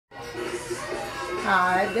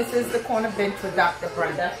Hi, this is the Corner Bench with Dr.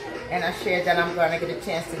 Brenda, and I shared that I'm going to get a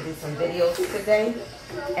chance to do some videos today.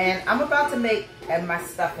 And I'm about to make my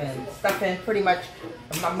stuffing. Stuffing, pretty much,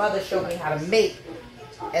 my mother showed me how to make.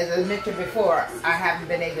 As I mentioned before, I haven't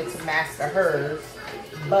been able to master hers,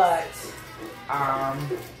 but I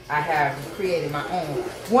have created my own.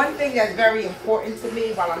 One thing that's very important to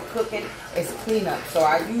me while I'm cooking is cleanup. So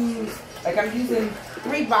I use, like I'm using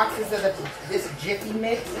 3 boxes of this Jiffy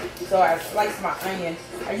mix. So I slice my onion.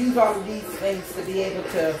 I use all of these things to be able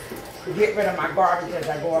to get rid of my garbage as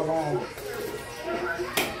I go along.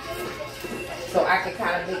 So I can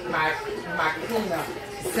kind of make my cleanup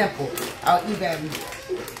simple. I'll even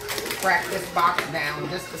crack this box down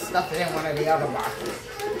just to stuff it in one of the other boxes.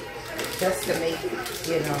 Just to make,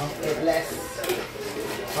 you know, it less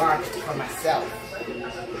garbage for myself.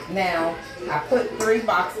 Now, I put 3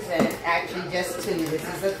 boxes in, actually just 2. This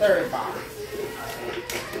is the 3rd box.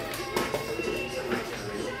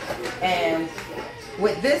 And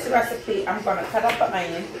with this recipe, I'm going to cut up an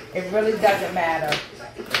onion. It really doesn't matter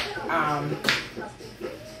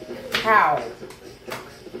how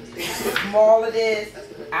small it is.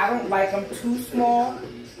 I don't like them too small.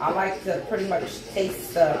 I like to pretty much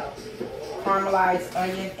taste the caramelized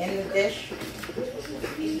onion in the dish.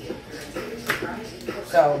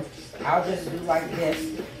 So I'll just do like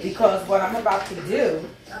this, because what I'm about to do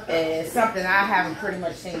is something I haven't pretty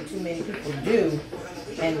much seen too many people do,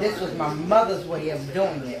 and this was my mother's way of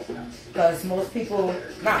doing it. Because most people,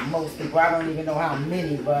 not most people, I don't even know how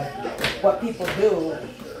many, but what people do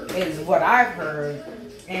is what I've heard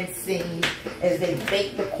and seen is they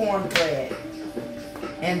bake the cornbread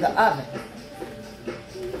in the oven.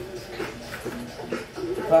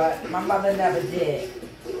 But my mother never did.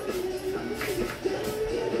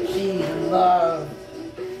 She loved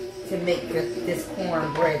to make this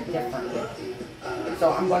cornbread differently.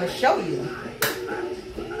 So I'm going to show you.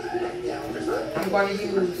 I'm going to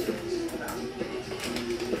use,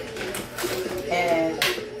 and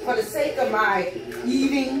for the sake of my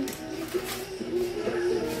eating,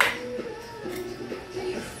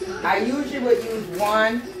 I usually would use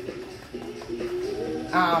 1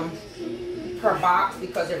 per box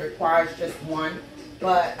because it requires just 1.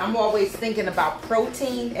 But I'm always thinking about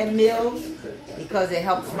protein in meals because it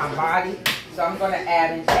helps my body. So I'm going to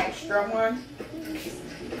add an extra 1.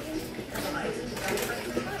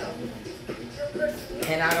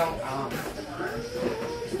 And I don't,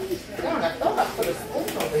 darn, I thought I put a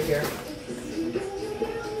spoon over here.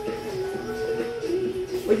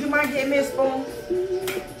 Would you mind getting me a spoon?